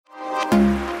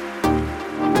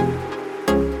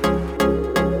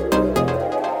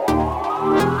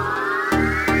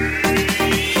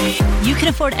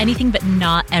afford anything, but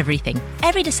not everything.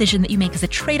 Every decision that you make is a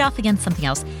trade-off against something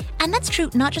else. And that's true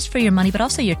not just for your money, but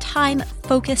also your time,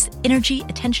 focus, energy,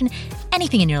 attention,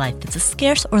 anything in your life that's a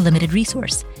scarce or limited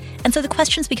resource. And so the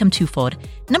questions become twofold.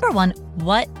 Number one,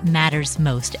 what matters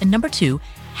most? And number two,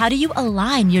 how do you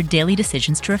align your daily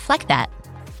decisions to reflect that?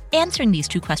 Answering these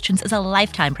two questions is a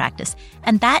lifetime practice,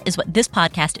 and that is what this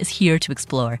podcast is here to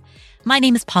explore. My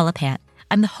name is Paula Pant.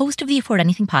 I'm the host of the Afford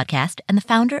Anything podcast and the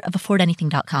founder of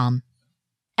AffordAnything.com.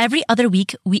 Every other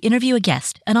week, we interview a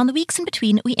guest, and on the weeks in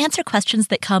between, we answer questions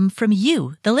that come from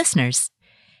you, the listeners.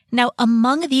 Now,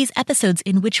 among these episodes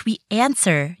in which we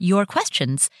answer your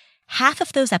questions, half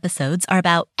of those episodes are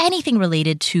about anything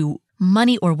related to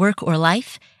money or work or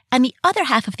life, and the other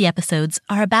half of the episodes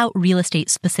are about real estate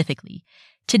specifically.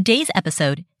 Today's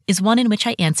episode is one in which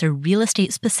I answer real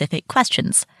estate-specific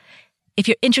questions. If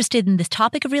you're interested in this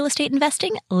topic of real estate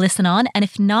investing, listen on. And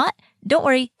if not, don't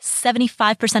worry,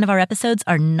 75% of our episodes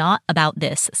are not about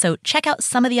this. So check out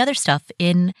some of the other stuff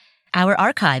in our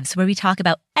archives where we talk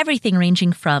about everything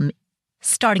ranging from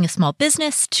starting a small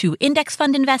business to index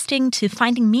fund investing to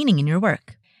finding meaning in your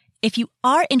work. If you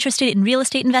are interested in real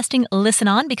estate investing, listen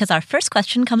on because our first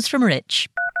question comes from Rich.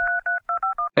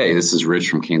 Hey, this is Rich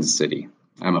from Kansas City.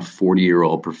 I'm a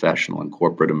 40-year-old professional in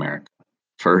corporate America.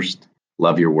 First,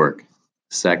 love your work.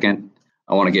 Second,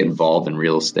 I want to get involved in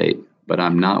real estate, but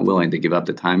I'm not willing to give up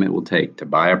the time it will take to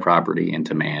buy a property and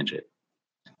to manage it.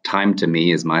 Time to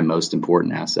me is my most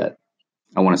important asset.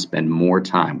 I want to spend more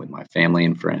time with my family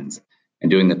and friends and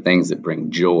doing the things that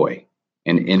bring joy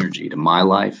and energy to my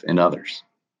life and others.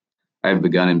 I have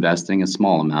begun investing a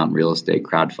small amount in real estate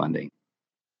crowdfunding.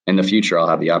 In the future, I'll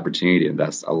have the opportunity to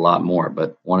invest a lot more,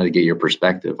 but wanted to get your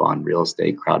perspective on real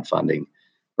estate crowdfunding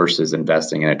versus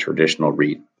investing in a traditional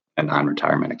REIT, a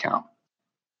non-retirement account.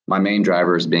 My main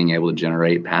driver is being able to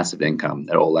generate passive income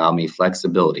that will allow me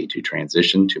flexibility to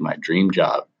transition to my dream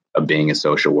job of being a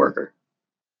social worker.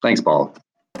 Thanks, Paul.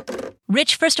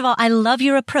 Rich, first of all, I love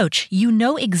your approach. You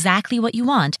know exactly what you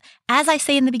want. As I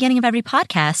say in the beginning of every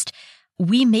podcast,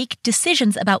 we make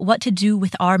decisions about what to do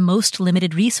with our most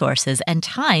limited resources, and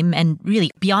time, and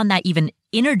really beyond that, even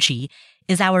energy,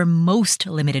 is our most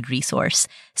limited resource.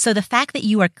 So the fact that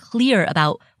you are clear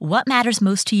about what matters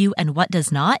most to you and what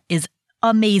does not is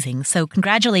amazing. So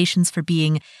congratulations for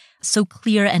being so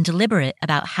clear and deliberate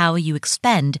about how you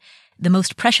expend the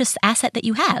most precious asset that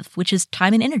you have, which is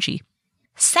time and energy.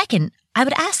 Second, I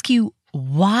would ask you,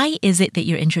 why is it that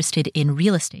you're interested in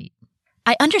real estate?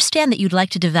 I understand that you'd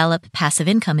like to develop passive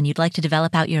income and you'd like to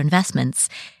develop out your investments,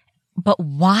 but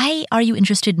why are you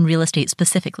interested in real estate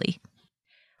specifically?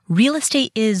 Real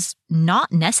estate is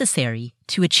not necessary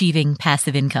to achieving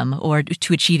passive income or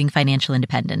to achieving financial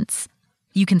independence.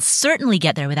 You can certainly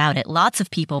get there without it. Lots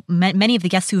of people, many of the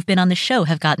guests who have been on the show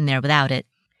have gotten there without it.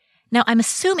 Now, I'm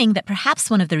assuming that perhaps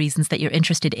one of the reasons that you're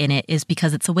interested in it is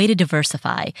because it's a way to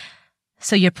diversify.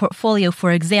 So your portfolio,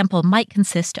 for example, might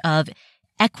consist of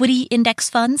equity index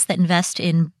funds that invest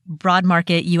in broad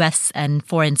market U.S. and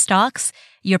foreign stocks.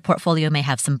 Your portfolio may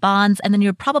have some bonds, and then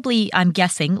you're probably, I'm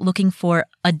guessing, looking for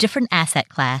a different asset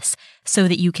class so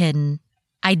that you can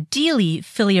ideally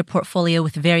fill your portfolio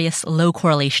with various low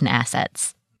correlation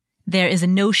assets. There is a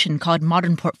notion called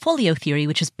modern portfolio theory,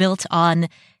 which is built on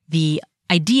the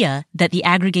idea that the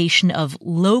aggregation of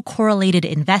low correlated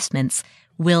investments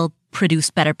will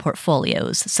produce better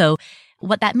portfolios. So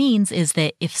what that means is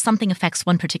that if something affects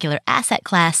one particular asset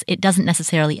class, it doesn't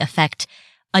necessarily affect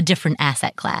a different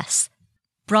asset class.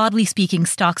 Broadly speaking,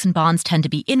 stocks and bonds tend to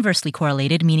be inversely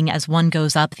correlated, meaning as one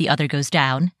goes up, the other goes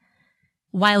down.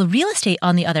 While real estate,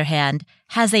 on the other hand,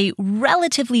 has a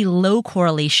relatively low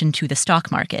correlation to the stock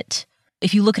market.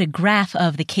 If you look at a graph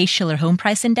of the Case-Shiller Home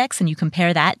Price Index and you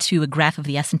compare that to a graph of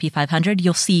the S&P 500,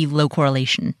 you'll see low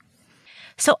correlation.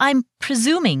 So I'm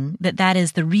presuming that that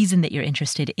is the reason that you're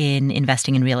interested in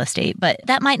investing in real estate, but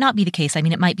that might not be the case. I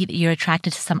mean, it might be that you're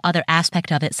attracted to some other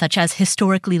aspect of it, such as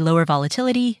historically lower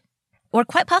volatility, or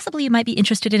quite possibly you might be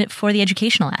interested in it for the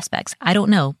educational aspects. I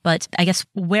don't know, but I guess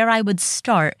where I would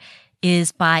start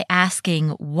is by asking,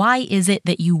 why is it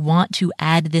that you want to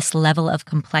add this level of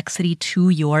complexity to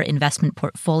your investment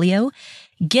portfolio,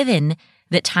 given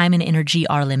that time and energy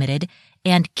are limited,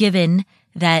 and given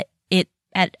that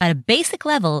at a basic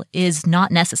level is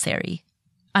not necessary?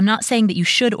 I'm not saying that you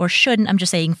should or shouldn't. I'm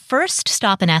just saying first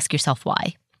stop and ask yourself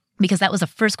why, because that was the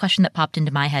first question that popped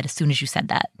into my head as soon as you said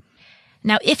that.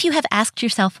 Now, if you have asked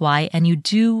yourself why and you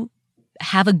do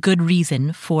have a good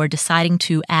reason for deciding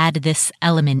to add this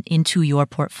element into your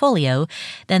portfolio,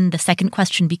 then the second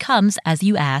question becomes, as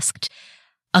you asked,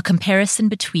 a comparison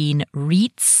between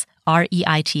REITs,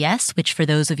 REITs, which for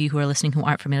those of you who are listening who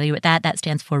aren't familiar with that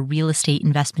stands for Real Estate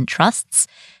Investment Trusts.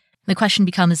 The question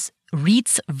becomes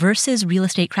REITs versus real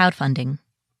estate crowdfunding.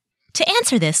 To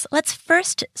answer this, let's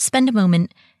first spend a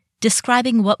moment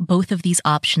describing what both of these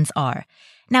options are.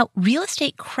 Now, real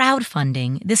estate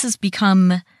crowdfunding, this has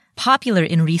become popular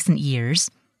in recent years.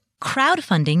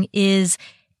 Crowdfunding is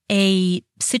a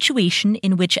situation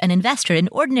in which an investor, an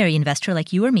ordinary investor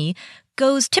like you or me,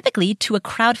 goes typically to a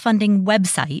crowdfunding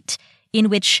website in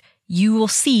which you will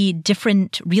see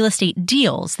different real estate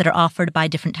deals that are offered by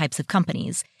different types of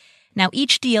companies. Now,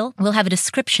 each deal will have a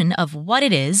description of what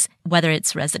it is, whether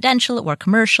it's residential or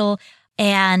commercial,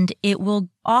 and it will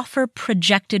offer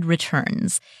projected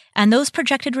returns. And those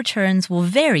projected returns will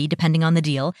vary depending on the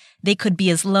deal. They could be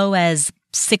as low as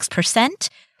 6%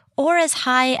 or as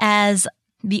high as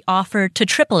the offer to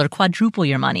triple or quadruple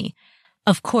your money.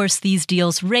 Of course, these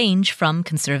deals range from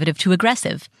conservative to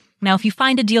aggressive. Now, if you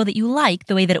find a deal that you like,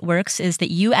 the way that it works is that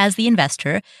you, as the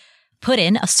investor, put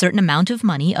in a certain amount of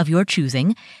money of your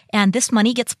choosing, and this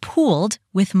money gets pooled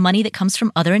with money that comes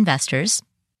from other investors.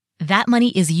 That money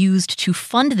is used to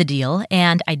fund the deal,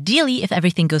 and ideally, if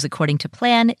everything goes according to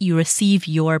plan, you receive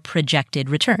your projected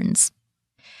returns.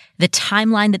 The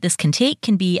timeline that this can take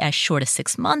can be as short as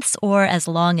 6 months or as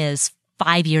long as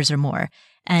 5 years or more.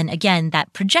 And again,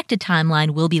 that projected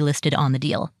timeline will be listed on the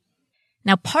deal.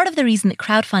 Now, part of the reason that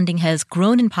crowdfunding has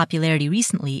grown in popularity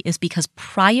recently is because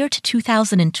prior to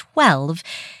 2012,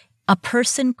 a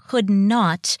person could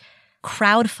not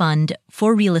crowdfund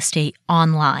for real estate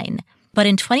online. But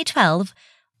in 2012,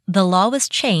 the law was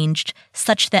changed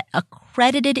such that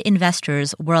accredited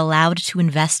investors were allowed to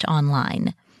invest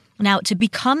online. Now, to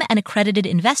become an accredited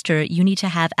investor, you need to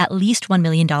have at least $1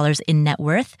 million in net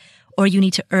worth, or you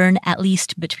need to earn at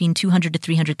least between $200,000 to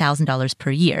 $300,000 per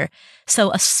year.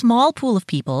 So a small pool of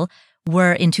people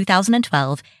were, in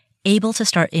 2012, able to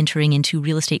start entering into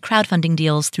real estate crowdfunding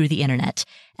deals through the internet.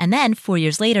 And then 4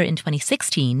 years later, in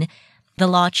 2016, the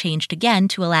law changed again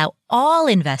to allow all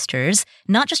investors,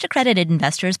 not just accredited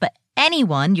investors, but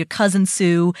anyone, your cousin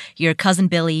Sue, your cousin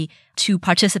Billy, to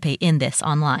participate in this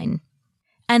online.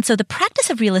 And so the practice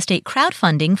of real estate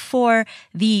crowdfunding for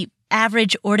the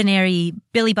average, ordinary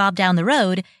Billy Bob down the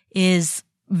road is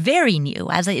very new,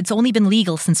 as it's only been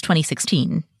legal since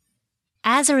 2016.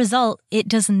 As a result, it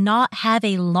does not have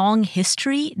a long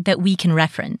history that we can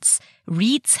reference.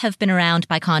 REITs have been around,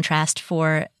 by contrast,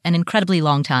 for an incredibly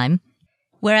long time,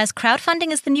 whereas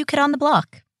crowdfunding is the new kid on the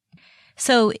block.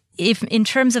 So if in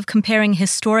terms of comparing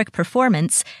historic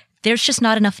performance, there's just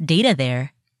not enough data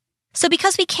there. So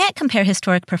because we can't compare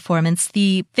historic performance,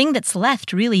 the thing that's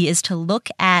left really is to look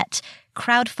at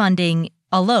crowdfunding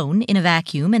alone in a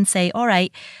vacuum and say, all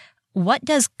right, what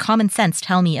does common sense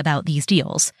tell me about these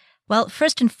deals? Well,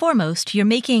 first and foremost, you're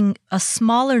making a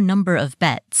smaller number of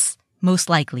bets, most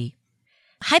likely.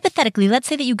 Hypothetically, let's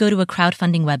say that you go to a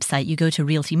crowdfunding website, you go to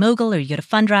Realty Mogul or you go to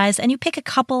Fundrise, and you pick a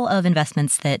couple of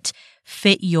investments that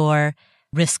fit your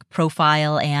risk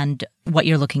profile and what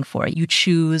you're looking for. You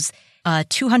choose a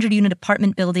 200-unit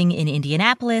apartment building in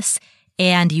Indianapolis,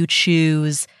 and you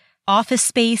choose office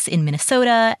space in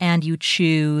Minnesota, and you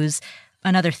choose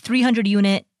another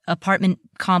 300-unit apartment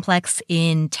complex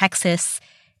in Texas,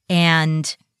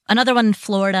 and another one in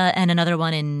Florida, and another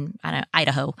one in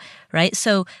Idaho, right?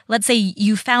 So let's say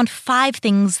you found 5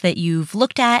 things that you've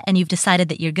looked at, and you've decided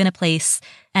that you're going to place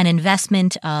an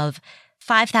investment of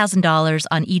 $5,000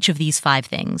 on each of these 5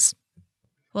 things.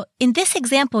 Well, in this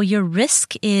example, your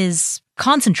risk is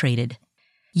concentrated.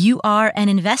 You are an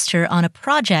investor on a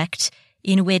project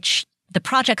in which the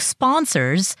project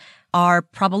sponsors are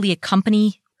probably a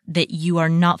company that you are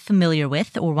not familiar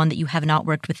with or one that you have not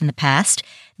worked with in the past.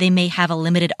 They may have a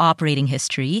limited operating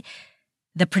history.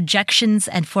 The projections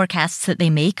and forecasts that they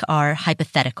make are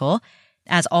hypothetical,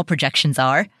 as all projections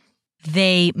are.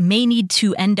 They may need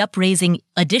to end up raising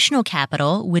additional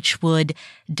capital, which would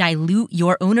dilute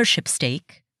your ownership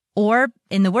stake. Or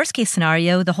in the worst case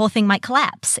scenario, the whole thing might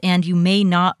collapse and you may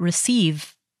not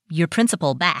receive your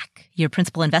principal back, your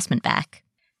principal investment back.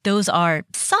 Those are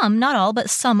some, not all, but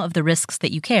some of the risks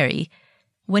that you carry.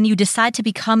 When you decide to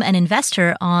become an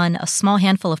investor on a small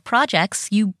handful of projects,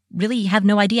 you really have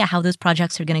no idea how those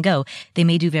projects are going to go. They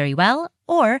may do very well,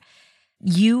 or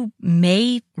you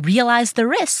may realize the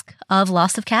risk of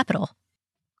loss of capital.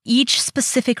 Each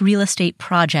specific real estate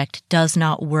project does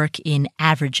not work in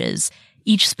averages.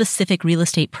 Each specific real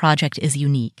estate project is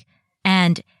unique.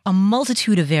 And a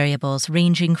multitude of variables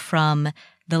ranging from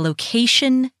the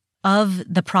location of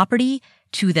the property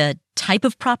to the type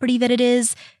of property that it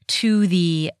is, to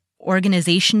the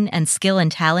organization and skill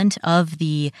and talent of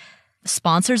the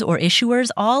sponsors or issuers,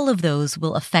 all of those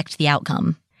will affect the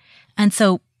outcome. And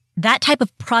so that type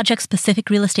of project-specific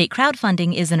real estate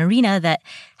crowdfunding is an arena that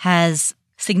has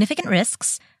significant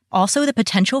risks, also the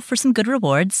potential for some good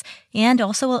rewards, and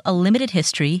also a limited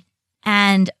history.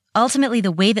 And ultimately,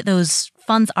 the way that those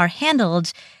funds are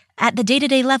handled at the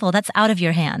day-to-day level, that's out of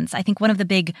your hands. I think one of the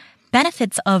big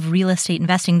benefits of real estate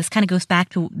investing, this kind of goes back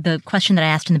to the question that I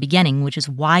asked in the beginning, which is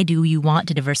why do you want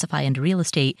to diversify into real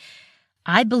estate?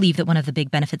 I believe that one of the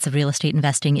big benefits of real estate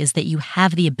investing is that you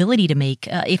have the ability to make,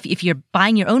 if you're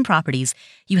buying your own properties,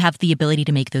 you have the ability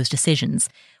to make those decisions.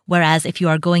 Whereas if you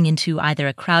are going into either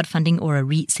a crowdfunding or a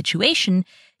REIT situation,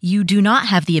 you do not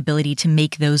have the ability to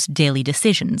make those daily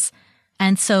decisions.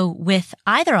 And so with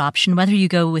either option, whether you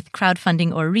go with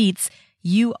crowdfunding or REITs,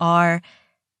 you are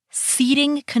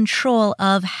ceding control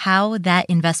of how that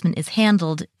investment is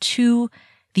handled to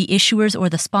the issuers or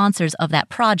the sponsors of that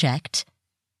project.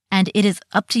 And it is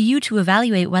up to you to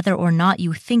evaluate whether or not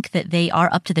you think that they are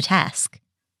up to the task.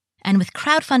 And with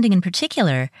crowdfunding in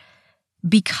particular,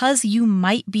 because you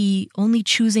might be only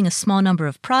choosing a small number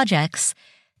of projects,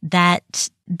 that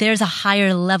there's a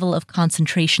higher level of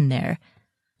concentration there.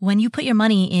 When you put your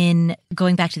money in,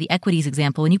 going back to the equities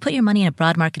example, when you put your money in a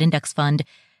broad market index fund,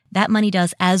 that money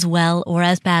does as well or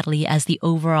as badly as the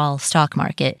overall stock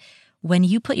market. When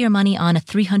you put your money on a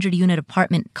 300-unit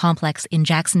apartment complex in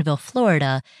Jacksonville,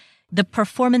 Florida, the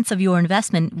performance of your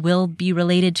investment will be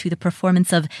related to the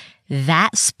performance of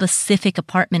that specific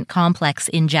apartment complex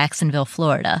in Jacksonville,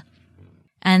 Florida.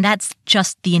 And that's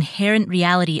just the inherent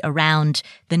reality around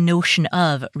the notion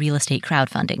of real estate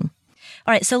crowdfunding.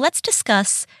 All right, so let's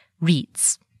discuss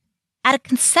REITs. At a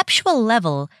conceptual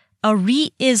level, a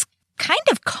REIT is kind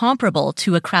of comparable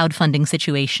to a crowdfunding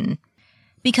situation.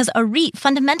 Because a REIT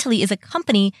fundamentally is a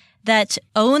company that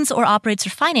owns or operates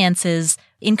or finances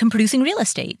income-producing real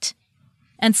estate.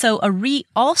 And so a REIT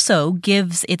also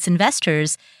gives its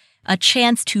investors a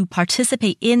chance to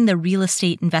participate in the real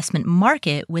estate investment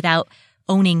market without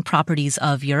owning properties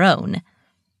of your own.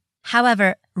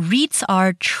 However, REITs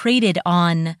are traded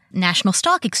on national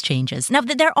stock exchanges. Now,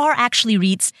 there are actually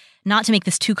REITs, not to make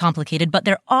this too complicated, but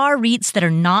there are REITs that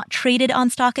are not traded on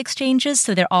stock exchanges.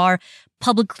 So there are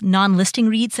public non-listing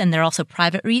REITs and there are also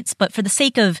private REITs. But for the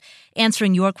sake of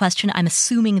answering your question, I'm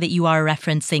assuming that you are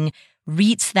referencing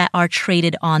REITs that are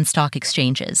traded on stock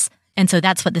exchanges. And so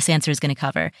that's what this answer is going to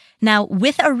cover. Now,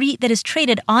 with a REIT that is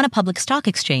traded on a public stock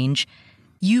exchange,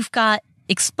 you've got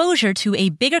exposure to a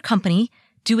bigger company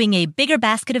doing a bigger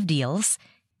basket of deals.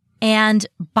 And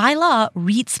by law,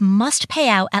 REITs must pay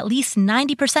out at least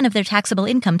 90% of their taxable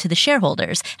income to the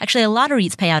shareholders. Actually, a lot of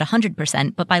REITs pay out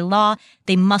 100%, but by law,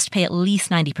 they must pay at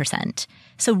least 90%.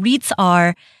 So REITs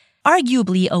are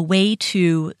arguably a way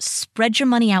to spread your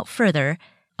money out further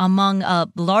among a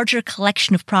larger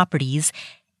collection of properties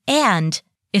and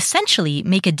essentially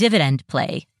make a dividend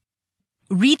play.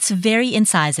 REITs vary in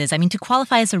sizes. I mean, to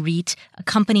qualify as a REIT, a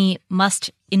company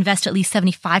must invest at least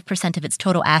 75% of its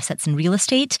total assets in real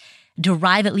estate,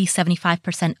 derive at least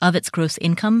 75% of its gross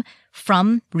income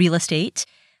from real estate,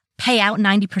 pay out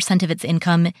 90% of its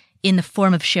income in the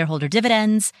form of shareholder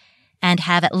dividends, and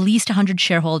have at least 100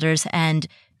 shareholders, and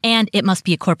it must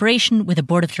be a corporation with a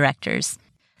board of directors.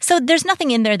 So there's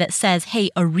nothing in there that says, hey,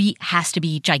 a REIT has to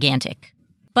be gigantic.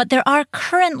 But there are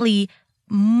currently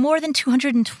more than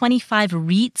 225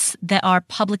 REITs that are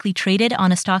publicly traded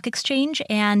on a stock exchange,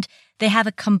 and they have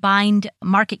a combined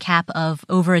market cap of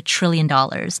over $1 trillion.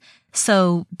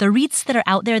 So the REITs that are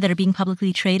out there that are being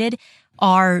publicly traded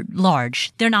are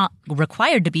large. They're not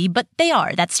required to be, but they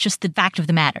are. That's just the fact of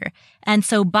the matter. And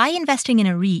so by investing in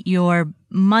a REIT, your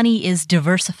money is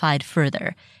diversified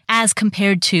further as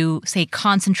compared to, say,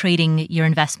 concentrating your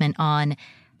investment on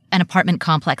an apartment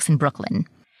complex in Brooklyn.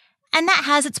 And that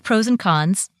has its pros and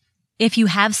cons. If you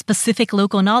have specific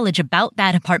local knowledge about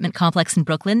that apartment complex in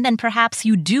Brooklyn, then perhaps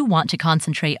you do want to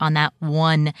concentrate on that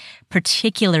one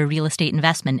particular real estate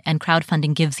investment, and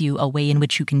crowdfunding gives you a way in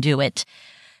which you can do it.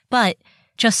 But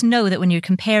just know that when you're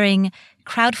comparing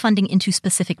crowdfunding into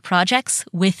specific projects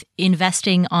with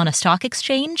investing on a stock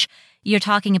exchange, you're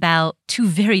talking about two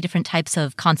very different types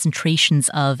of concentrations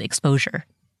of exposure.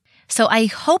 So I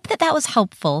hope that that was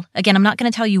helpful. Again, I'm not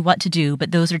going to tell you what to do,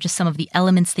 but those are just some of the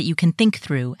elements that you can think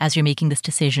through as you're making this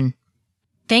decision.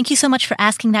 Thank you so much for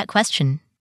asking that question.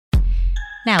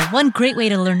 Now, one great way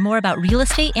to learn more about real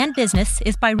estate and business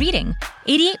is by reading.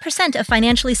 88% of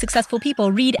financially successful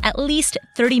people read at least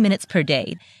 30 minutes per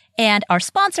day. And our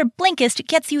sponsor, Blinkist,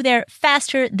 gets you there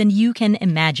faster than you can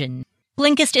imagine.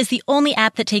 Blinkist is the only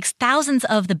app that takes thousands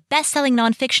of the best-selling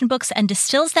nonfiction books and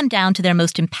distills them down to their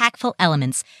most impactful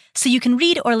elements, so you can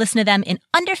read or listen to them in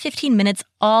under 15 minutes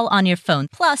all on your phone.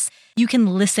 Plus, you can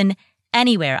listen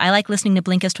anywhere. I like listening to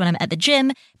Blinkist when I'm at the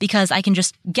gym because I can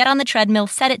just get on the treadmill,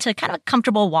 set it to kind of a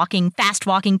comfortable fast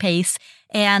walking pace,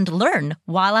 and learn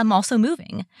while I'm also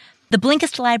moving. The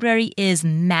Blinkist library is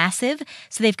massive,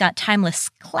 so they've got timeless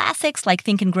classics like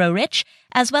Think and Grow Rich,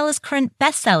 as well as current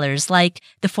bestsellers like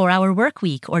The 4-Hour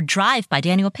Workweek or Drive by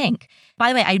Daniel Pink. By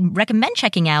the way, I recommend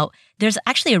checking out, there's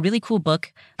actually a really cool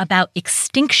book about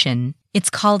extinction. It's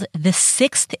called The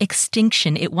Sixth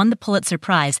Extinction. It won the Pulitzer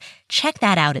Prize. Check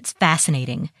that out. It's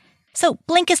fascinating. So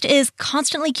Blinkist is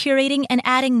constantly curating and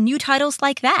adding new titles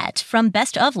like that from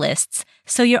best of lists.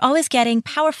 So you're always getting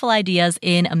powerful ideas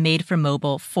in a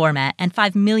made-for-mobile format, and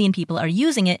 5 million people are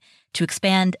using it to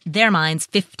expand their minds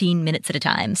 15 minutes at a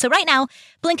time. So right now,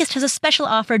 Blinkist has a special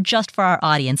offer just for our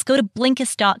audience. Go to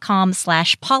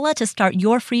Blinkist.com/Paula to start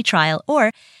your free trial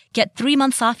or get 3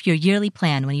 months off your yearly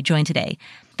plan when you join today.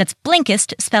 That's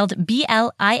Blinkist, spelled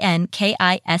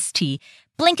Blinkist.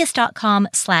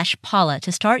 Blinkist.com/Paula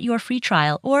to start your free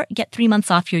trial or get 3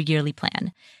 months off your yearly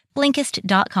plan.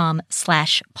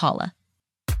 Blinkist.com/Paula.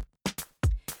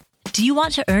 Do you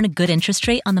want to earn a good interest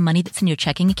rate on the money that's in your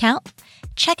checking account?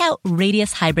 Check out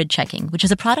Radius Hybrid Checking, which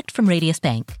is a product from Radius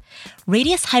Bank.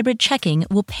 Radius Hybrid Checking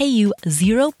will pay you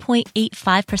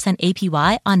 0.85%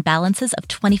 APY on balances of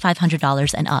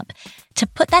 $2,500 and up. To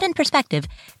put that in perspective,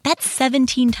 that's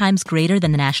 17 times greater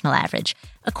than the national average.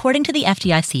 According to the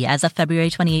FDIC, as of February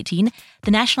 2018,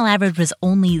 the national average was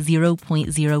only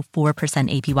 0.04%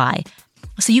 APY.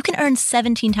 So you can earn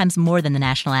 17 times more than the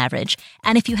national average.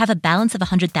 And if you have a balance of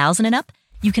 $100,000 and up,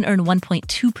 you can earn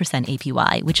 1.2%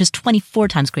 APY, which is 24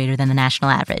 times greater than the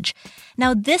national average.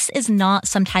 Now, this is not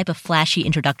some type of flashy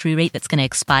introductory rate that's going to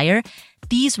expire.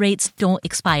 These rates don't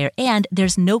expire, and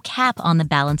there's no cap on the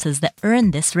balances that earn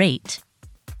this rate.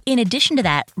 In addition to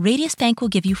that, Radius Bank will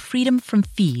give you freedom from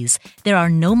fees. There are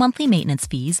no monthly maintenance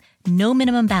fees, no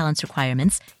minimum balance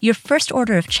requirements, your first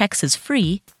order of checks is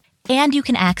free, and you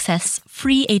can access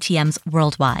free ATMs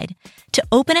worldwide. To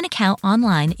open an account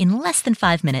online in less than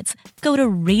 5 minutes, go to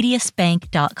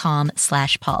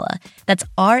radiusbank.com/Paula. That's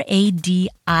RADIUS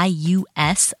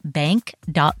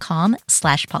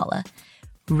bank.com/Paula.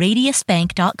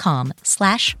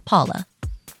 radiusbank.com/Paula.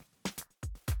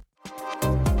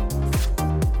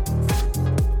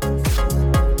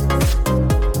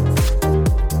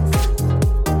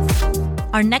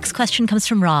 Our next question comes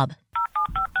from Rob.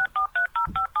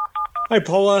 Hi,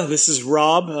 Paula. This is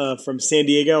Rob from San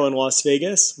Diego and Las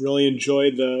Vegas. Really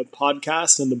enjoyed the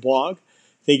podcast and the blog.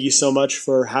 Thank you so much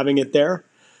for having it there.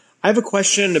 I have a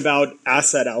question about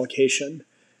asset allocation.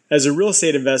 As a real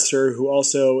estate investor who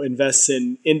also invests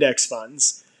in index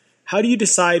funds, how do you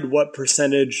decide what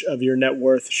percentage of your net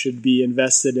worth should be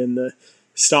invested in the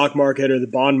stock market or the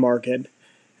bond market,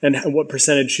 and what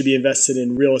percentage should be invested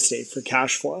in real estate for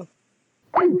cash flow?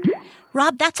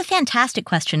 Rob, that's a fantastic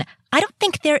question. I don't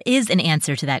think there is an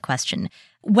answer to that question.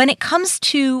 When it comes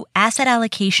to asset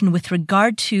allocation with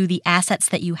regard to the assets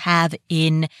that you have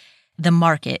in the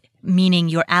market, meaning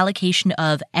your allocation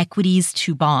of equities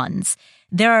to bonds,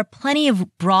 there are plenty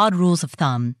of broad rules of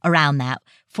thumb around that.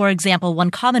 For example,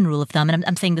 one common rule of thumb, and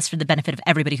I'm saying this for the benefit of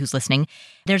everybody who's listening,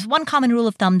 there's one common rule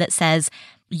of thumb that says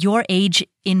your age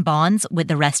in bonds with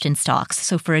the rest in stocks.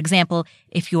 So for example,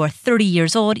 if you're 30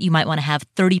 years old, you might want to have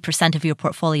 30% of your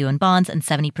portfolio in bonds and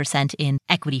 70% in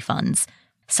equity funds,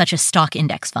 such as stock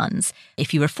index funds.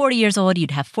 If you were 40 years old,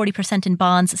 you'd have 40% in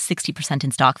bonds, 60%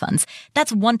 in stock funds.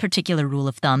 That's one particular rule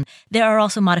of thumb. There are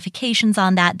also modifications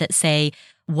on that say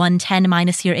 110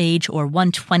 minus your age or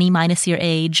 120 minus your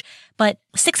age. But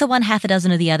 6 of one, half a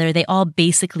dozen of the other, they all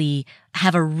basically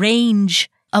have a range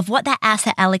of what that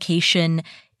asset allocation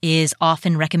is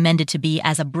often recommended to be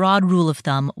as a broad rule of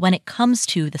thumb when it comes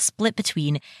to the split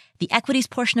between the equities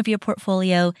portion of your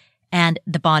portfolio and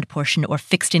the bond portion or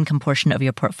fixed income portion of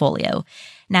your portfolio.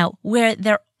 Now, where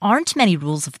there aren't many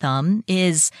rules of thumb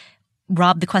is,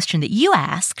 Rob, the question that you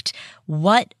asked,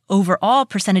 what overall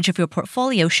percentage of your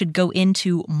portfolio should go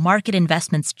into market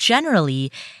investments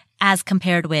generally as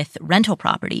compared with rental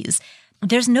properties?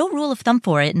 There's no rule of thumb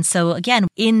for it. And so again,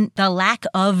 in the lack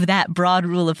of that broad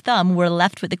rule of thumb, we're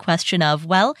left with the question of,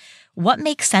 well, what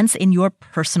makes sense in your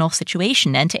personal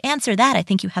situation? And to answer that, I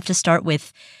think you have to start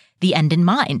with the end in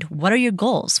mind. What are your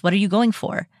goals? What are you going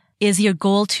for? Is your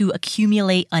goal to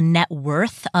accumulate a net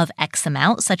worth of X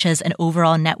amount, such as an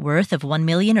overall net worth of 1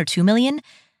 million or 2 million?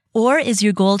 Or is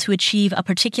your goal to achieve a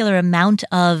particular amount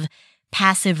of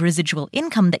passive residual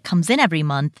income that comes in every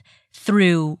month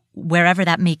through wherever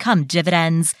that may come,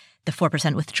 dividends, the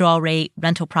 4% withdrawal rate,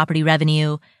 rental property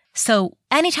revenue. So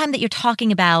anytime that you're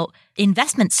talking about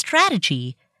investment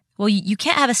strategy, well, you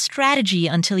can't have a strategy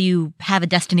until you have a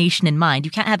destination in mind.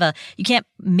 You can't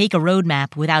make a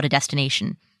roadmap without a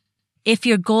destination. If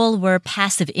your goal were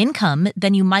passive income,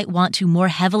 then you might want to more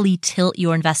heavily tilt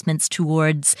your investments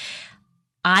towards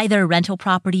either rental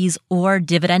properties or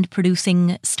dividend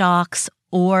producing stocks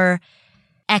or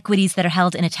equities that are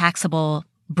held in a taxable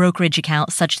brokerage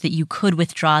account such that you could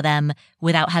withdraw them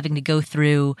without having to go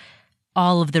through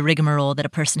all of the rigmarole that a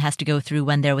person has to go through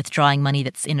when they're withdrawing money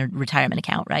that's in a retirement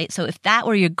account, right? So if that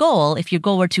were your goal, if your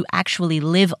goal were to actually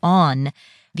live on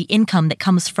the income that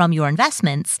comes from your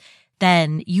investments,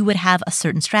 then you would have a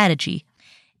certain strategy.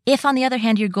 If, on the other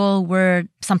hand, your goal were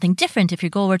something different, if your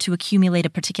goal were to accumulate a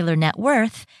particular net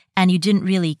worth and you didn't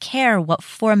really care what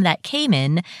form that came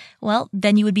in, well,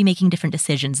 then you would be making different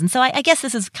decisions. And so I guess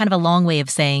this is kind of a long way of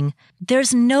saying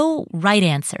there's no right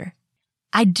answer.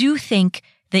 I do think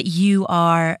that you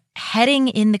are heading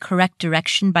in the correct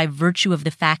direction by virtue of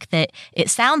the fact that it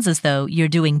sounds as though you're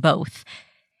doing both.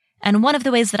 And one of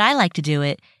the ways that I like to do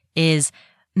it is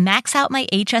max out my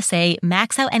HSA,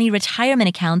 max out any retirement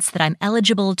accounts that I'm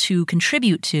eligible to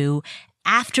contribute to.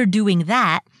 After doing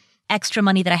that, extra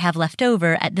money that I have left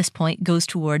over at this point goes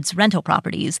towards rental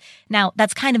properties. Now,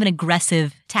 that's kind of an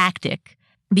aggressive tactic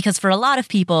because for a lot of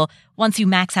people, once you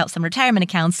max out some retirement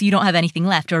accounts, you don't have anything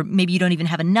left, or maybe you don't even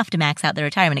have enough to max out the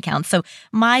retirement accounts. So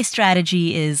my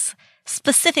strategy is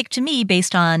specific to me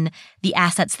based on the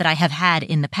assets that I have had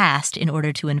in the past in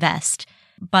order to invest.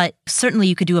 But certainly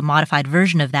you could do a modified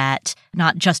version of that,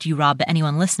 not just you, Rob, but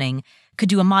anyone listening could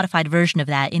do a modified version of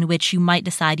that in which you might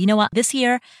decide, you know what, this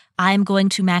year I'm going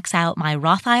to max out my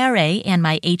Roth IRA and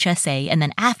my HSA. And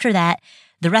then after that,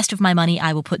 the rest of my money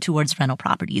I will put towards rental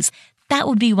properties. That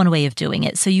would be one way of doing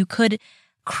it. So you could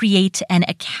create an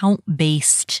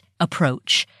account-based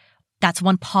approach. That's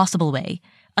one possible way.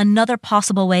 Another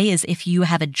possible way is if you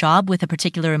have a job with a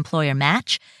particular employer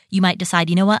match, you might decide,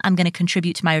 you know what, I'm going to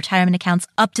contribute to my retirement accounts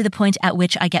up to the point at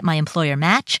which I get my employer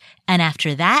match. And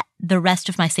after that, the rest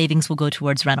of my savings will go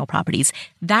towards rental properties.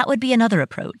 That would be another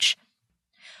approach.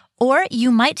 Or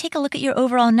you might take a look at your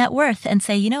overall net worth and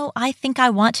say, you know, I think I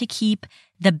want to keep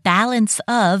the balance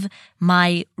of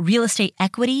my real estate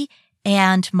equity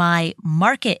and my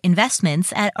market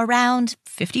investments at around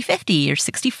 50-50 or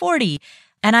 60-40.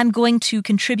 And I'm going to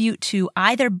contribute to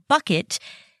either bucket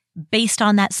based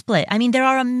on that split. I mean, there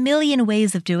are a million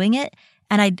ways of doing it.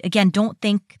 And I, again, don't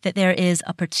think that there is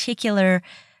a particular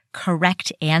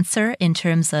correct answer in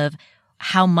terms of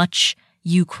how much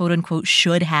you quote unquote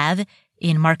should have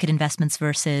in market investments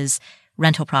versus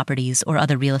rental properties or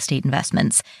other real estate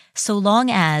investments. So long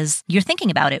as you're thinking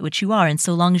about it, which you are, and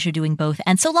so long as you're doing both,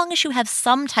 and so long as you have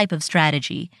some type of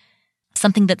strategy,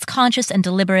 something that's conscious and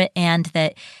deliberate and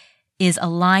that is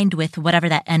aligned with whatever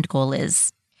that end goal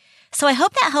is. So I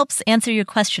hope that helps answer your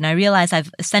question. I realize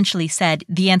I've essentially said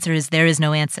the answer is there is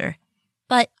no answer.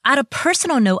 But on a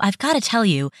personal note, I've got to tell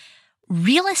you,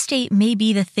 real estate may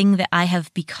be the thing that I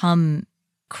have become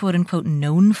quote unquote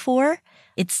known for.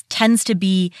 It tends to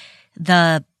be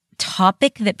the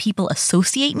topic that people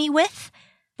associate me with,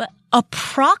 but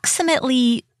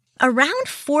approximately around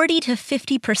 40 to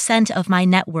 50% of my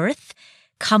net worth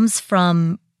comes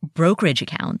from brokerage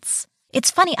accounts.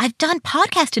 It's funny, I've done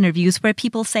podcast interviews where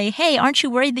people say, hey, aren't you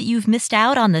worried that you've missed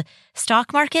out on the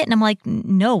stock market? And I'm like,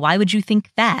 no, why would you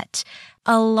think that?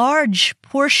 A large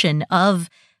portion of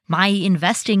my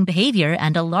investing behavior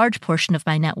and a large portion of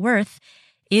my net worth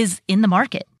is in the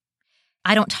market.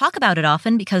 I don't talk about it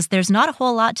often because there's not a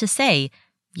whole lot to say.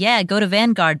 Yeah, go to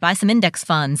Vanguard, buy some index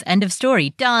funds, end of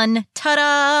story, done,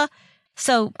 ta-da!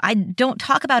 So I don't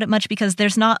talk about it much because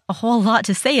there's not a whole lot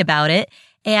to say about it.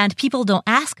 And people don't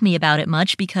ask me about it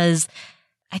much because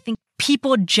I think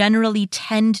people generally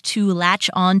tend to latch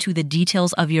on to the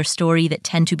details of your story that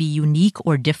tend to be unique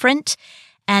or different.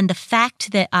 And the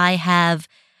fact that I have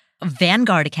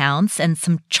Vanguard accounts and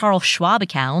some Charles Schwab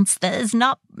accounts, that is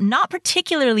not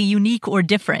particularly unique or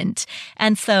different.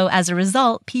 And so as a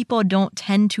result, people don't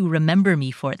tend to remember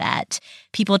me for that.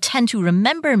 People tend to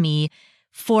remember me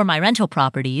for my rental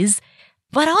properties.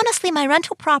 But honestly, my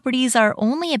rental properties are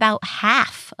only about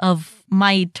half of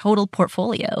my total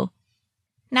portfolio.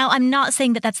 Now, I'm not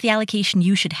saying that that's the allocation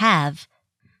you should have.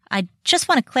 I just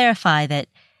want to clarify that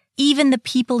even the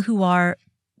people who are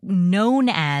known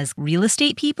as real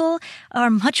estate people are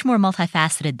much more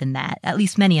multifaceted than that. At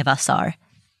least many of us are.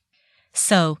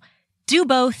 So do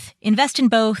both, invest in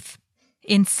both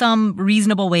in some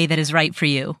reasonable way that is right for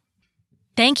you.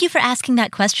 Thank you for asking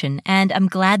that question, and I'm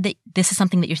glad that this is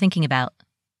something that you're thinking about.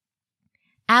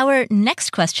 Our next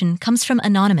question comes from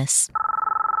Anonymous.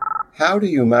 How do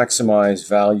you maximize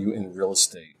value in real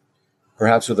estate?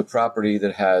 Perhaps with a property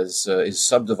that is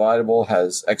subdividable,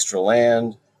 has extra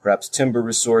land, perhaps timber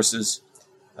resources.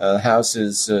 The house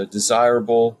is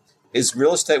desirable. Is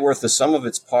real estate worth the sum of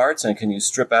its parts, and can you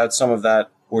strip out some of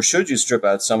that, or should you strip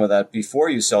out some of that before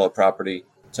you sell a property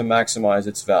to maximize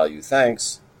its value?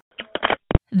 Thanks.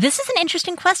 This is an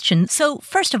interesting question. So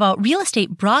first of all, real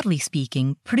estate, broadly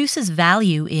speaking, produces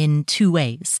value in two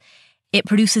ways. It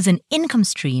produces an income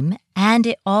stream, and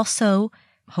it also,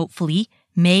 hopefully,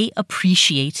 may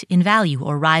appreciate in value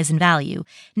or rise in value.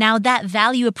 Now, that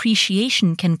value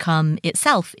appreciation can come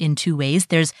itself in two ways.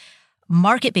 There's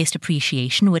market-based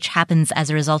appreciation, which happens as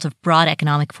a result of broad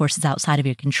economic forces outside of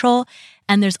your control.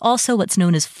 And there's also what's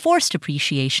known as forced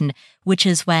appreciation, which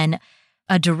is when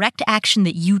a direct action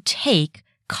that you take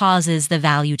causes the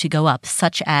value to go up,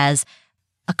 such as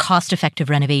a cost-effective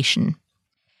renovation.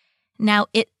 Now,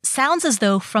 it sounds as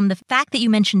though from the fact that you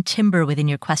mentioned timber within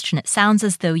your question, it sounds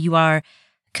as though you are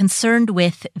concerned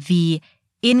with the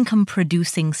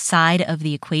income-producing side of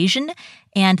the equation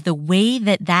and the way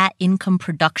that that income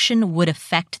production would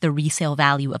affect the resale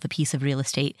value of a piece of real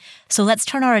estate. So let's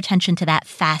turn our attention to that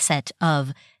facet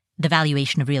of the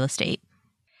valuation of real estate.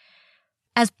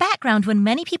 As background, when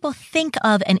many people think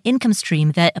of an income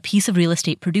stream that a piece of real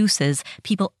estate produces,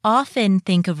 people often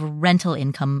think of rental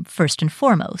income first and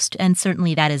foremost, and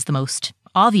certainly that is the most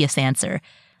obvious answer.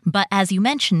 But as you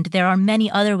mentioned, there are many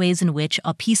other ways in which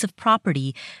a piece of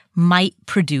property might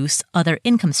produce other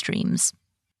income streams.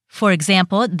 For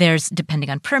example, there's, depending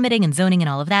on permitting and zoning and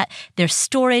all of that, there's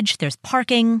storage, there's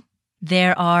parking.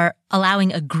 There are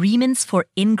allowing agreements for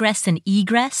ingress and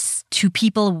egress to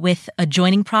people with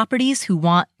adjoining properties who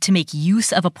want to make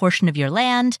use of a portion of your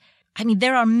land. I mean,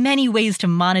 there are many ways to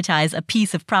monetize a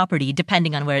piece of property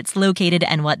depending on where it's located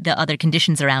and what the other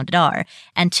conditions around it are.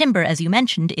 And timber, as you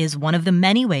mentioned, is one of the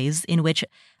many ways in which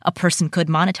a person could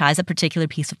monetize a particular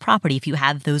piece of property if you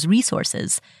have those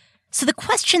resources. So the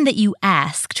question that you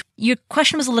asked, your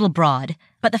question was a little broad,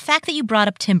 but the fact that you brought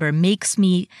up timber makes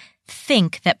me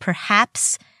think that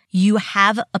perhaps you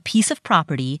have a piece of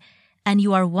property and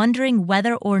you are wondering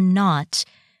whether or not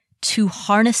to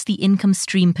harness the income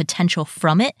stream potential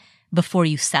from it before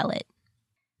you sell it.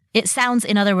 It sounds,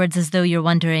 in other words, as though you're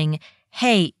wondering,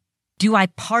 hey, do I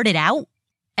part it out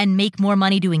and make more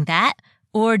money doing that?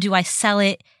 Or do I sell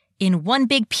it in one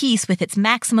big piece with its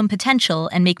maximum potential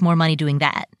and make more money doing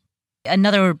that?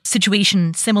 Another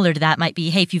situation similar to that might be,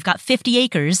 hey, if you've got 50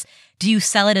 acres, do you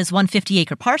sell it as one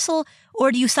 50-acre parcel,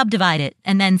 or do you subdivide it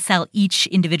and then sell each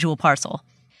individual parcel?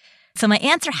 So my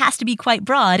answer has to be quite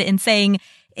broad in saying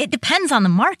it depends on the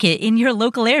market in your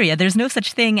local area. There's no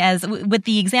such thing as, with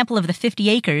the example of the 50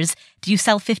 acres, do you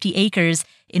sell 50 acres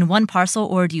in one parcel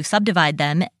or do you subdivide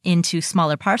them into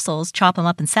smaller parcels, chop them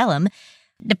up and sell them?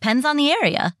 Depends on the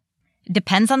area.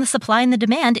 Depends on the supply and the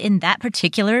demand in that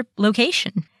particular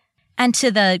location. And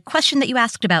to the question that you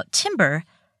asked about timber,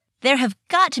 there have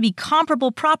got to be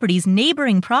comparable properties,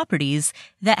 neighboring properties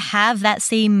that have that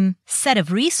same set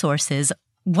of resources.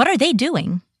 What are they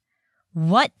doing?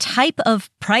 What type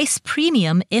of price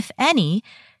premium, if any,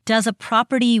 does a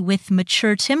property with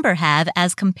mature timber have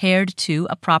as compared to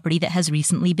a property that has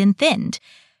recently been thinned?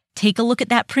 Take a look at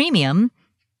that premium,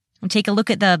 and take a look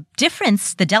at the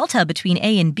difference, the delta between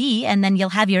A and B, and then you'll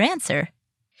have your answer.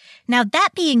 Now, that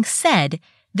being said,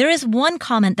 there is one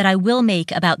comment that I will make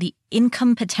about the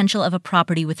income potential of a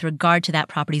property with regard to that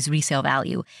property's resale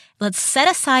value. Let's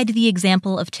set aside the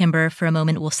example of timber for a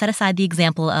moment. We'll set aside the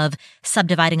example of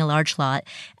subdividing a large lot.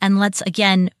 And let's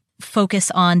again focus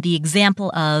on the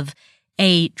example of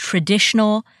a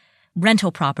traditional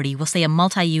rental property. We'll say a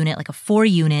multi-unit, like a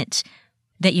 4-unit,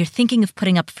 that you're thinking of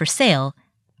putting up for sale.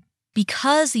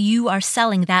 Because you are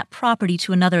selling that property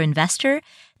to another investor,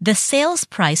 the sales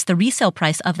price, the resale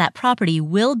price of that property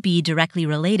will be directly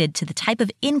related to the type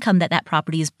of income that that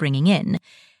property is bringing in.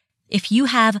 If you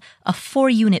have a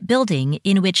 4-unit building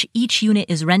in which each unit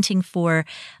is renting for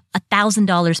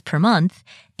 $1,000 per month,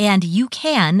 and you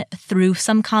can, through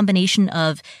some combination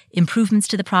of improvements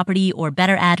to the property or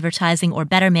better advertising or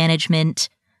better management,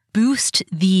 boost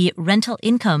the rental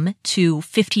income to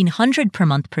 $1,500 per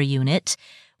month per unit,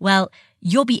 well,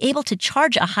 you'll be able to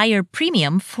charge a higher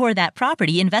premium for that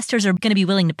property. Investors are going to be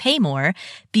willing to pay more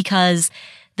because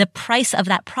the price of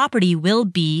that property will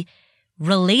be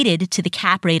related to the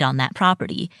cap rate on that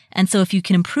property. And so if you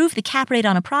can improve the cap rate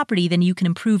on a property, then you can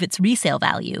improve its resale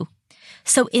value.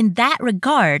 So in that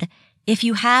regard, if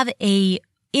you have a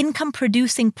income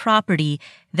producing property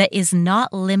that is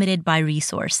not limited by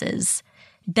resources,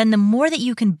 then the more that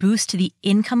you can boost the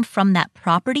income from that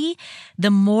property,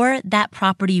 the more that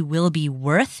property will be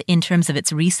worth in terms of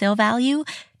its resale value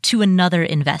to another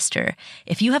investor.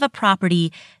 If you have a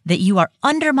property that you are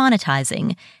under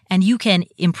monetizing and you can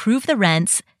improve the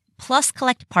rents, plus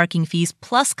collect parking fees,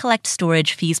 plus collect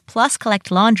storage fees, plus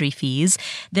collect laundry fees,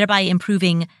 thereby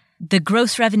improving the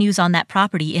gross revenues on that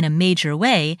property in a major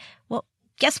way, well,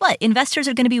 guess what? Investors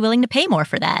are going to be willing to pay more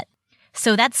for that.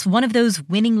 So that's one of those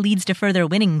winning leads to further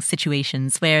winning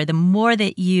situations where the more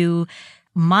that you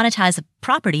monetize a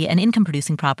property, an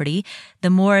income-producing property, the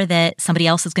more that somebody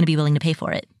else is going to be willing to pay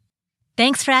for it.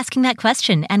 Thanks for asking that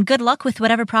question, and good luck with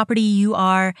whatever property you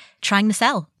are trying to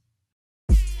sell.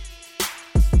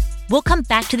 We'll come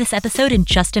back to this episode in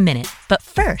just a minute, but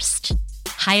first,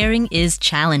 hiring is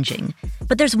challenging.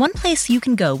 But there's one place you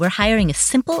can go where hiring is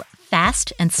simple,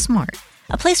 fast, and smart.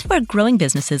 A place where growing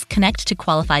businesses connect to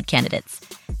qualified candidates.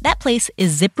 That place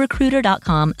is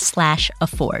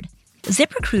ZipRecruiter.com/afford.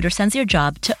 ZipRecruiter sends your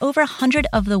job to over 100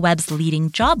 of the web's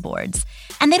leading job boards.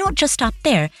 And they don't just stop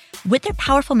there. With their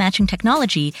powerful matching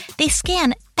technology, they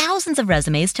scan thousands of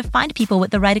resumes to find people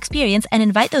with the right experience and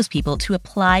invite those people to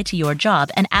apply to your job.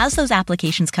 And as those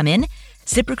applications come in,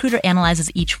 ZipRecruiter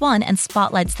analyzes each one and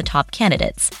spotlights the top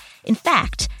candidates. In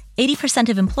fact, 80%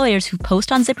 of employers who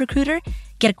post on ZipRecruiter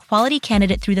get a quality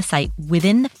candidate through the site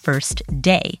within the first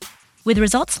day. With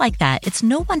results like that, it's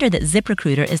no wonder that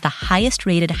ZipRecruiter is the highest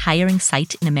rated hiring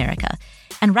site in America.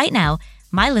 And right now,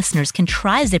 my listeners can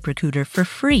try ZipRecruiter for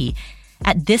free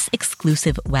at this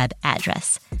exclusive web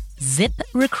address,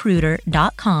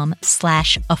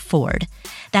 ZipRecruiter.com/afford.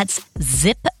 That's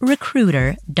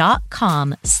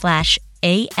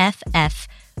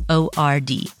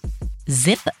ZipRecruiter.com/AFFORD.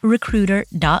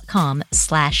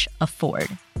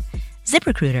 ZipRecruiter.com/afford.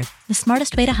 ZipRecruiter, the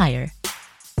smartest way to hire.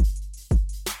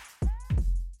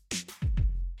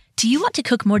 Do you want to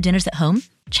cook more dinners at home?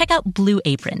 Check out Blue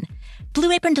Apron.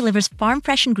 Blue Apron delivers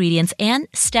farm-fresh ingredients and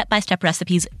step-by-step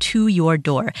recipes to your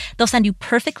door. They'll send you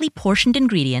perfectly portioned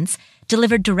ingredients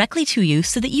delivered directly to you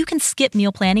so that you can skip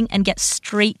meal planning and get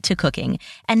straight to cooking.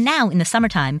 And now, in the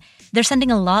summertime, they're sending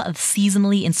a lot of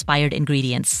seasonally inspired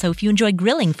ingredients. So if you enjoy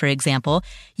grilling, for example,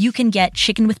 you can get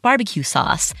chicken with barbecue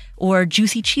sauce or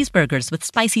juicy cheeseburgers with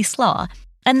spicy slaw.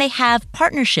 And they have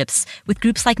partnerships with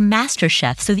groups like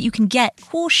MasterChef so that you can get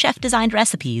cool chef-designed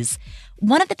recipes.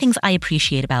 One of the things I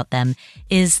appreciate about them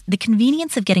is the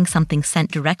convenience of getting something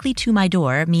sent directly to my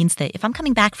door means that if I'm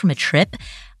coming back from a trip,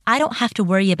 I don't have to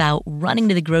worry about running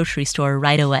to the grocery store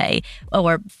right away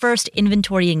or first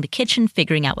inventorying the kitchen,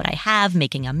 figuring out what I have,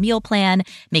 making a meal plan,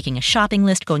 making a shopping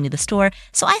list, going to the store.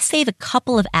 So I save a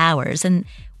couple of hours, and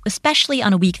especially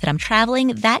on a week that I'm traveling,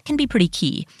 that can be pretty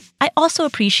key. I also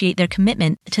appreciate their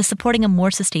commitment to supporting a more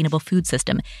sustainable food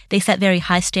system. They set very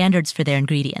high standards for their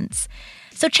ingredients.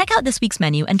 So check out this week's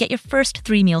menu and get your first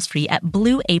 3 meals free at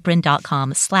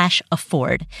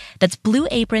blueapron.com/afford. That's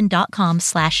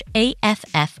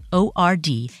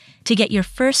blueapron.com/AFFORD to get your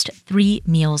first 3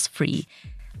 meals free.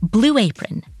 Blue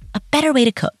Apron, a better way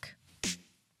to cook.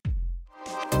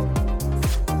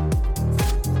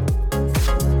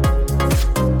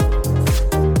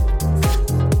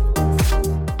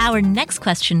 Our next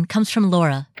question comes from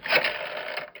Laura.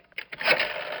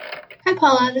 Hi,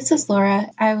 Paula. This is Laura.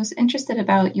 I was interested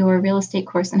about your real estate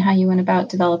course and how you went about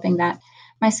developing that.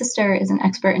 My sister is an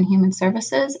expert in human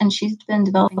services, and she's been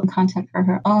developing content for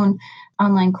her own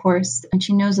online course, and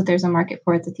she knows that there's a market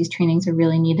for it, that these trainings are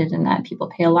really needed, and that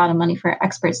people pay a lot of money for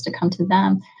experts to come to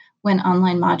them when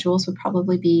online modules would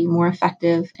probably be more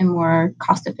effective and more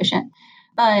cost efficient.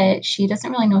 But she doesn't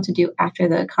really know what to do after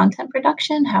the content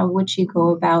production. How would she go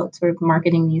about sort of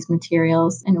marketing these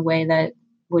materials in a way that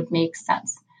would make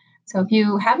sense? So if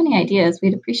you have any ideas,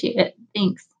 we'd appreciate it.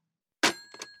 Thanks.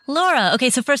 Laura, okay,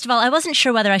 so first of all, I wasn't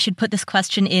sure whether I should put this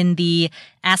question in the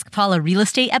Ask Paula real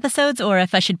estate episodes or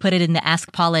if I should put it in the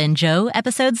Ask Paula and Joe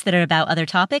episodes that are about other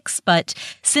topics. But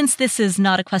since this is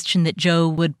not a question that Joe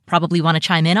would probably want to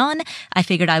chime in on, I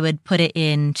figured I would put it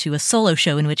into a solo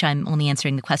show in which I'm only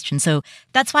answering the question. So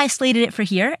that's why I slated it for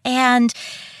here. And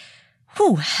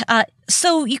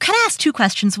so you kind of asked 2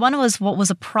 questions. One was what was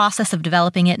a process of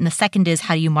developing it, and the second is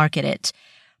how do you market it?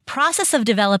 Process of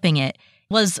developing it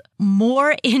was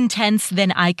more intense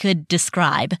than I could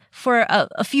describe for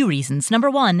a few reasons. Number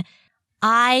one,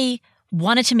 I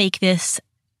wanted to make this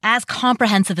as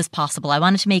comprehensive as possible. I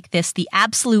wanted to make this the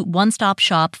absolute one-stop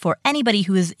shop for anybody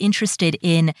who is interested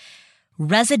in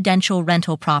residential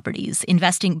rental properties,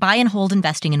 buy and hold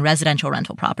investing in residential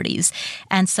rental properties.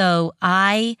 And so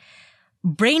I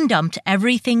brain dumped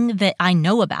everything that I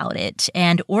know about it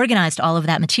and organized all of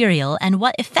that material. And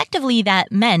what effectively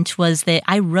that meant was that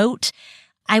I wrote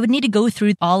I would need to go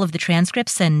through all of the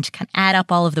transcripts and kind of add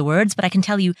up all of the words, but I can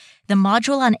tell you the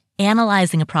module on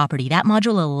analyzing a property, that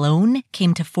module alone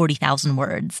came to 40,000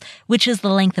 words, which is the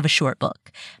length of a short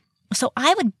book. So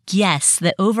I would guess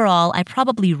that overall I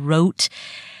probably wrote,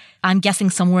 I'm guessing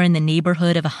somewhere in the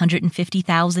neighborhood of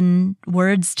 150,000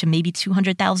 words to maybe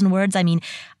 200,000 words. I mean,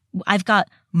 I've got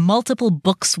multiple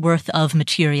books worth of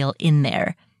material in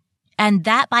there. And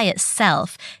that by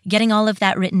itself, getting all of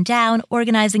that written down,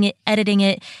 organizing it, editing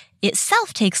it,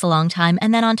 itself takes a long time.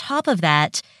 And then on top of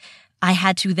that, I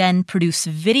had to then produce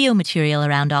video material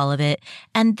around all of it.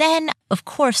 And then, of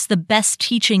course, the best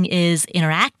teaching is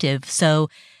interactive. So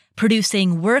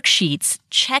producing worksheets,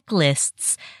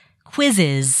 checklists,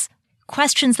 quizzes,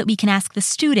 questions that we can ask the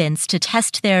students to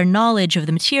test their knowledge of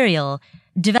the material,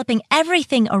 developing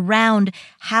everything around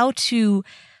how to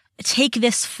take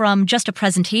this from just a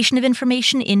presentation of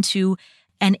information into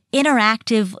an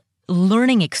interactive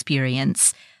learning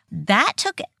experience. That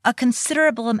took a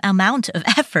considerable amount of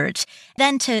effort.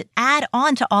 Then to add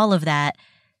on to all of that,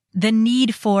 the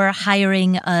need for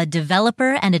hiring a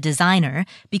developer and a designer,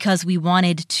 because we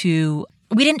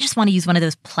didn't just want to use one of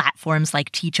those platforms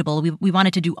like Teachable. We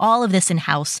wanted to do all of this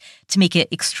in-house to make it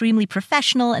extremely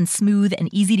professional and smooth and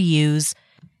easy to use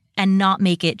and not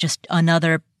make it just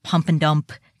another pump and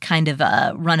dump kind of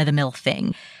a run-of-the-mill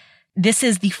thing. This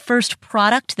is the first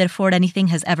product that Afford Anything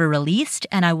has ever released,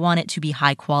 and I want it to be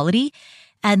high quality.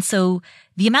 And so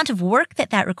the amount of work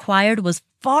that required was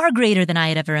far greater than I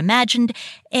had ever imagined,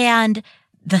 and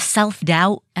the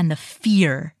self-doubt and the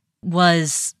fear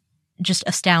was just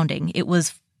astounding. It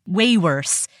was way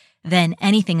worse than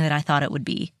anything that I thought it would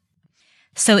be.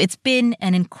 So it's been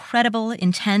an incredible,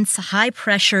 intense,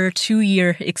 high-pressure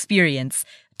 2-year experience,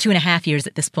 2.5 years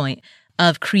at this point,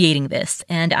 of creating this.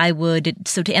 And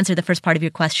so to answer the first part of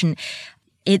your question,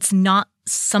 it's not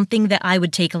something that I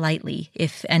would take lightly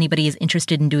if anybody is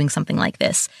interested in doing something like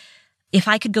this. If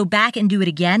I could go back and do it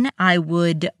again, I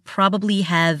would probably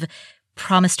have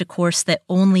promised a course that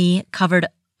only covered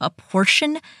a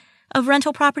portion of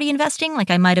rental property investing.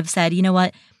 Like I might have said, you know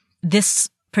what,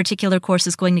 this particular course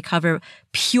is going to cover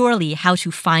purely how to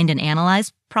find and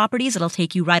analyze properties. It'll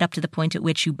take you right up to the point at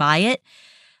which you buy it.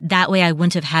 That way I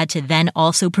wouldn't have had to then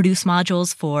also produce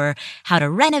modules for how to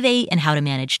renovate and how to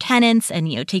manage tenants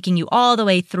and, taking you all the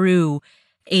way through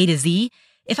A to Z.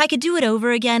 If I could do it over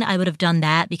again, I would have done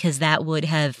that because that would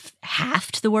have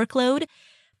halved the workload.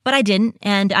 But I didn't,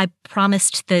 and I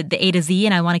promised the A to Z,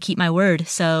 and I want to keep my word.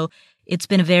 So it's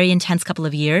been a very intense couple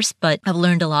of years, but I've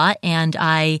learned a lot, and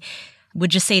I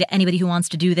would just say to anybody who wants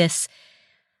to do this,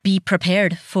 be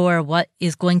prepared for what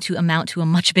is going to amount to a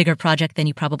much bigger project than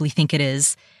you probably think it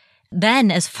is. Then,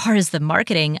 as far as the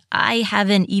marketing, I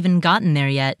haven't even gotten there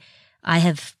yet. I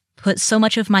have put so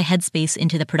much of my headspace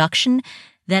into the production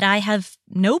that I have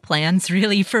no plans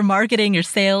really for marketing or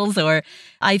sales, or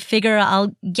I figure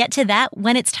I'll get to that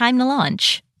when it's time to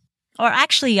launch. Or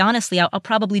actually, honestly, I'll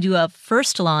probably do a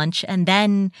first launch and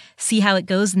then see how it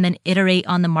goes and then iterate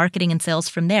on the marketing and sales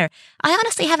from there. I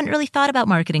honestly haven't really thought about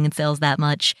marketing and sales that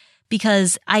much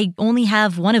because I only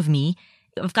have one of me.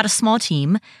 I've got a small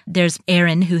team. There's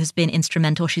Erin, who has been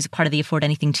instrumental. She's a part of the Afford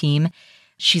Anything team.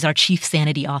 She's our chief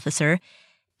sanity officer.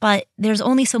 But there's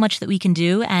only so much that we can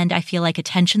do, and I feel like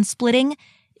attention splitting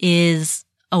is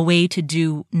a way to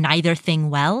do neither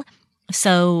thing well.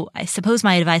 So I suppose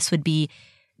my advice would be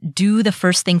do the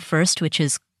first thing first, which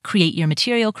is create your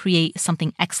material, create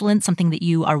something excellent, something that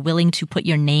you are willing to put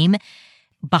your name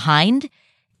behind.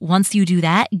 Once you do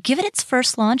that, give it its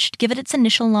first launch, give it its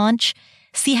initial launch,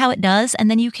 see how it does,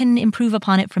 and then you can improve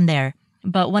upon it from there.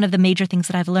 But one of the major things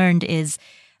that I've learned is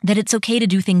that it's okay to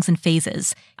do things in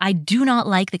phases. I do not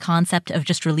like the concept of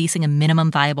just releasing a minimum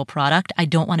viable product. I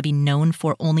don't want to be known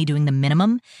for only doing the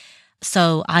minimum.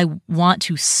 So I want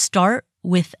to start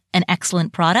with an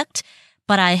excellent product,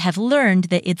 but I have learned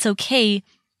that it's okay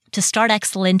to start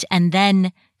excellent and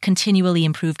then continually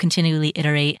improve, continually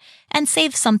iterate, and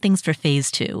save some things for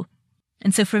phase 2.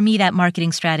 And so for me, that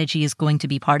marketing strategy is going to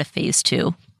be part of phase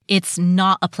 2. It's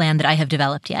not a plan that I have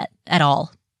developed yet at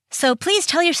all. So please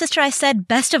tell your sister I said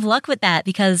best of luck with that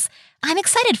because I'm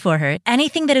excited for her.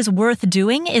 Anything that is worth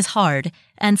doing is hard.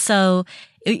 And so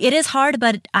it is hard,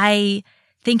 but I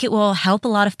think it will help a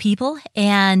lot of people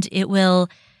and it will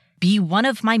be one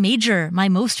of my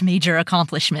most major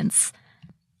accomplishments.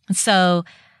 So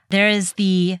there is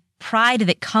the pride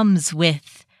that comes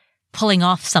with pulling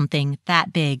off something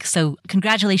that big. So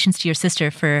congratulations to your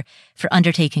sister for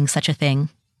undertaking such a thing.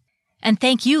 And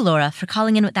thank you, Laura, for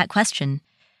calling in with that question.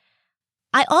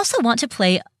 I also want to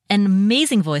play an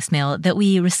amazing voicemail that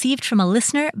we received from a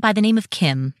listener by the name of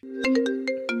Kim.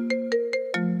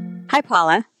 Hi,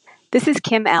 Paula. This is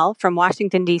Kim L. from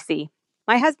Washington, D.C.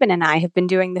 My husband and I have been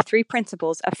doing the 3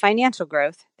 principles of financial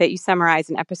growth that you summarize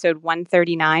in episode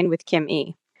 139 with Kim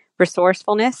E.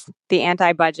 Resourcefulness, the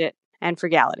anti-budget, and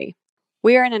frugality.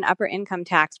 We are in an upper income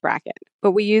tax bracket,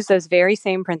 but we use those very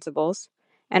same principles,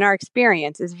 and our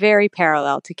experience is very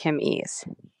parallel to Kim E.'s.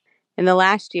 In the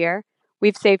last year,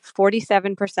 we've saved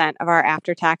 47% of our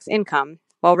after-tax income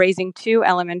while raising 2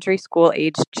 elementary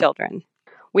school-aged children.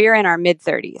 We are in our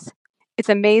mid-30s. It's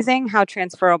amazing how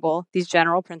transferable these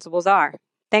general principles are.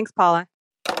 Thanks, Paula.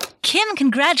 Kim,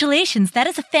 congratulations. That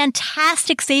is a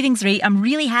fantastic savings rate. I'm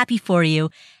really happy for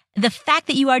you. The fact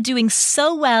that you are doing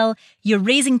so well, you're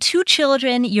raising 2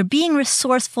 children, you're being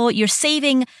resourceful, you're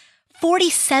saving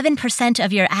 47%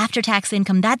 of your after-tax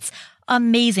income. That's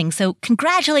amazing. So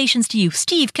congratulations to you.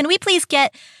 Steve, can we please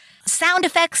get sound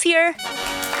effects here?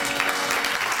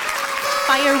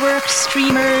 Fireworks,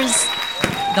 streamers,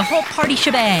 the whole party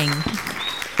shebang.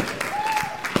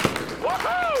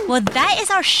 Well, that is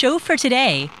our show for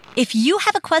today. If you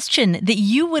have a question that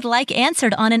you would like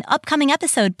answered on an upcoming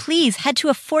episode, please head to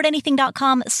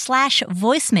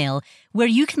affordanything.com/voicemail, where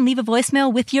you can leave a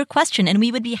voicemail with your question, and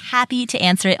we would be happy to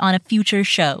answer it on a future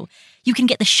show. You can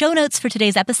get the show notes for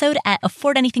today's episode at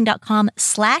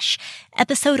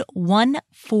affordanything.com/episode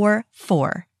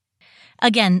 144.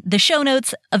 Again, the show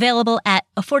notes available at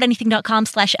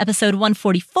affordanything.com/episode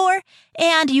 144,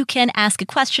 and you can ask a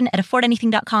question at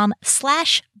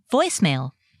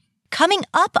affordanything.com/voicemail. Coming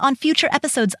up on future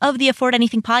episodes of the Afford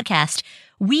Anything podcast,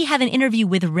 we have an interview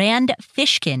with Rand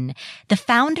Fishkin, the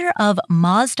founder of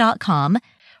Moz.com.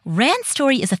 Rand's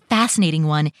story is a fascinating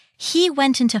one. He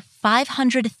went into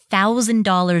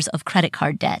 $500,000 of credit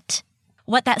card debt.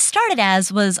 What that started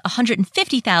as was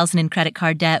 $150,000 in credit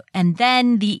card debt, and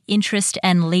then the interest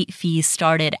and late fees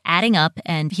started adding up,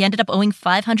 and he ended up owing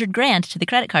 $500,000 to the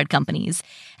credit card companies.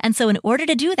 And so in order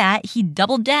to do that, he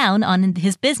doubled down on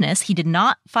his business. He did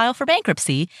not file for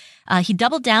bankruptcy. He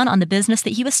doubled down on the business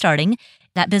that he was starting.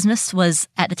 That business was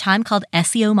at the time called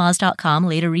SEOmoz.com,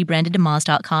 later rebranded to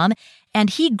Moz.com, and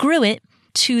he grew it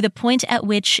to the point at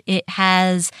which it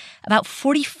has about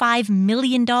 $45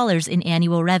 million in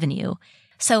annual revenue.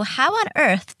 So how on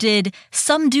earth did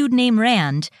some dude named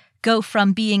Rand go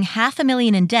from being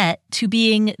 $500,000 in debt to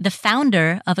being the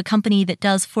founder of a company that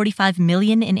does $45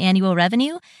 million in annual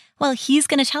revenue? Well, he's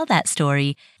going to tell that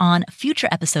story on a future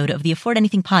episode of the Afford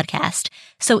Anything podcast.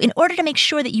 So in order to make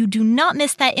sure that you do not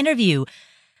miss that interview,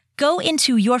 go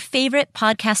into your favorite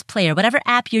podcast player, whatever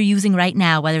app you're using right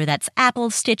now, whether that's Apple,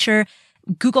 Stitcher,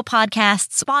 Google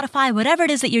Podcasts, Spotify, whatever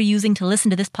it is that you're using to listen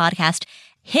to this podcast,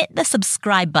 hit the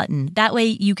subscribe button. That way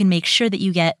you can make sure that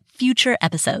you get future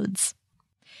episodes.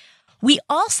 We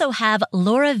also have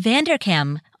Laura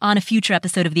Vanderkam on a future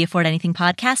episode of the Afford Anything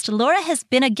podcast. Laura has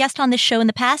been a guest on this show in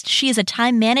the past. She is a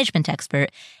time management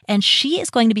expert, and she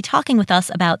is going to be talking with us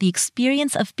about the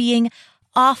experience of being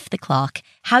off the clock,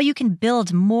 how you can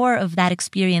build more of that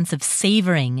experience of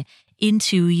savoring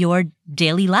into your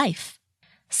daily life.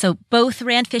 So both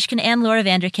Rand Fishkin and Laura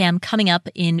Vanderkam coming up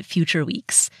in future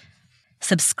weeks.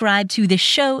 Subscribe to this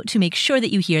show to make sure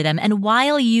that you hear them. And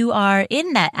while you are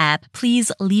in that app, please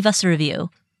leave us a review.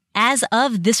 As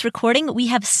of this recording, we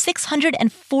have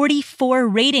 644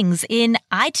 ratings in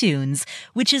iTunes,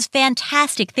 which is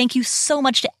fantastic. Thank you so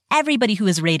much to everybody who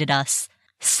has rated us.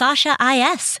 Sasha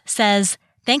IS says,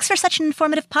 "Thanks for such an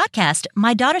informative podcast.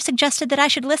 My daughter suggested that I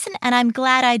should listen, and I'm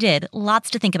glad I did. Lots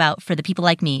to think about for the people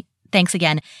like me. Thanks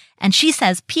again." And she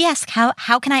says, "P.S.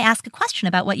 How can I ask a question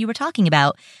about what you were talking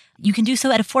about?" You can do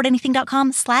so at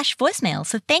affordanything.com/voicemail.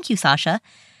 So thank you, Sasha.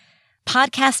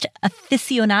 Podcast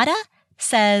Aficionada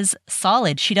says,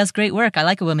 "Solid. She does great work. I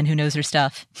like a woman who knows her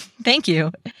stuff." Thank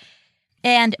you.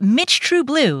 And Mitch True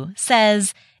Blue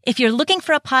says, "If you're looking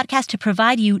for a podcast to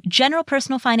provide you general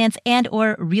personal finance and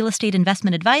or real estate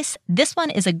investment advice, this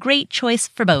one is a great choice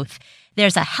for both.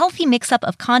 There's a healthy mix-up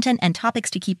of content and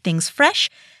topics to keep things fresh,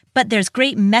 but there's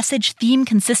great message theme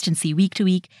consistency week to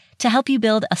week to help you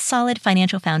build a solid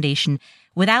financial foundation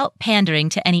without pandering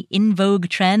to any in vogue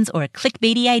trends or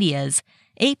clickbaity ideas.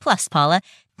 A+, Paula."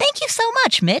 Thank you so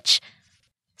much, Mitch.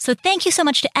 So thank you so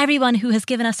much to everyone who has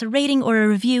given us a rating or a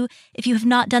review. If you have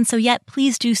not done so yet,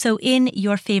 please do so in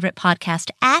your favorite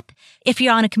podcast app. If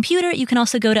you're on a computer, you can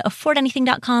also go to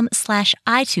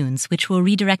affordanything.com/iTunes, which will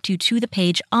redirect you to the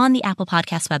page on the Apple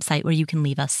Podcast website where you can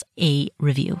leave us a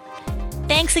review.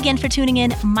 Thanks again for tuning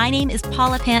in. My name is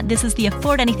Paula Pant. This is the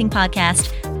Afford Anything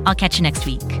podcast. I'll catch you next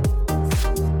week.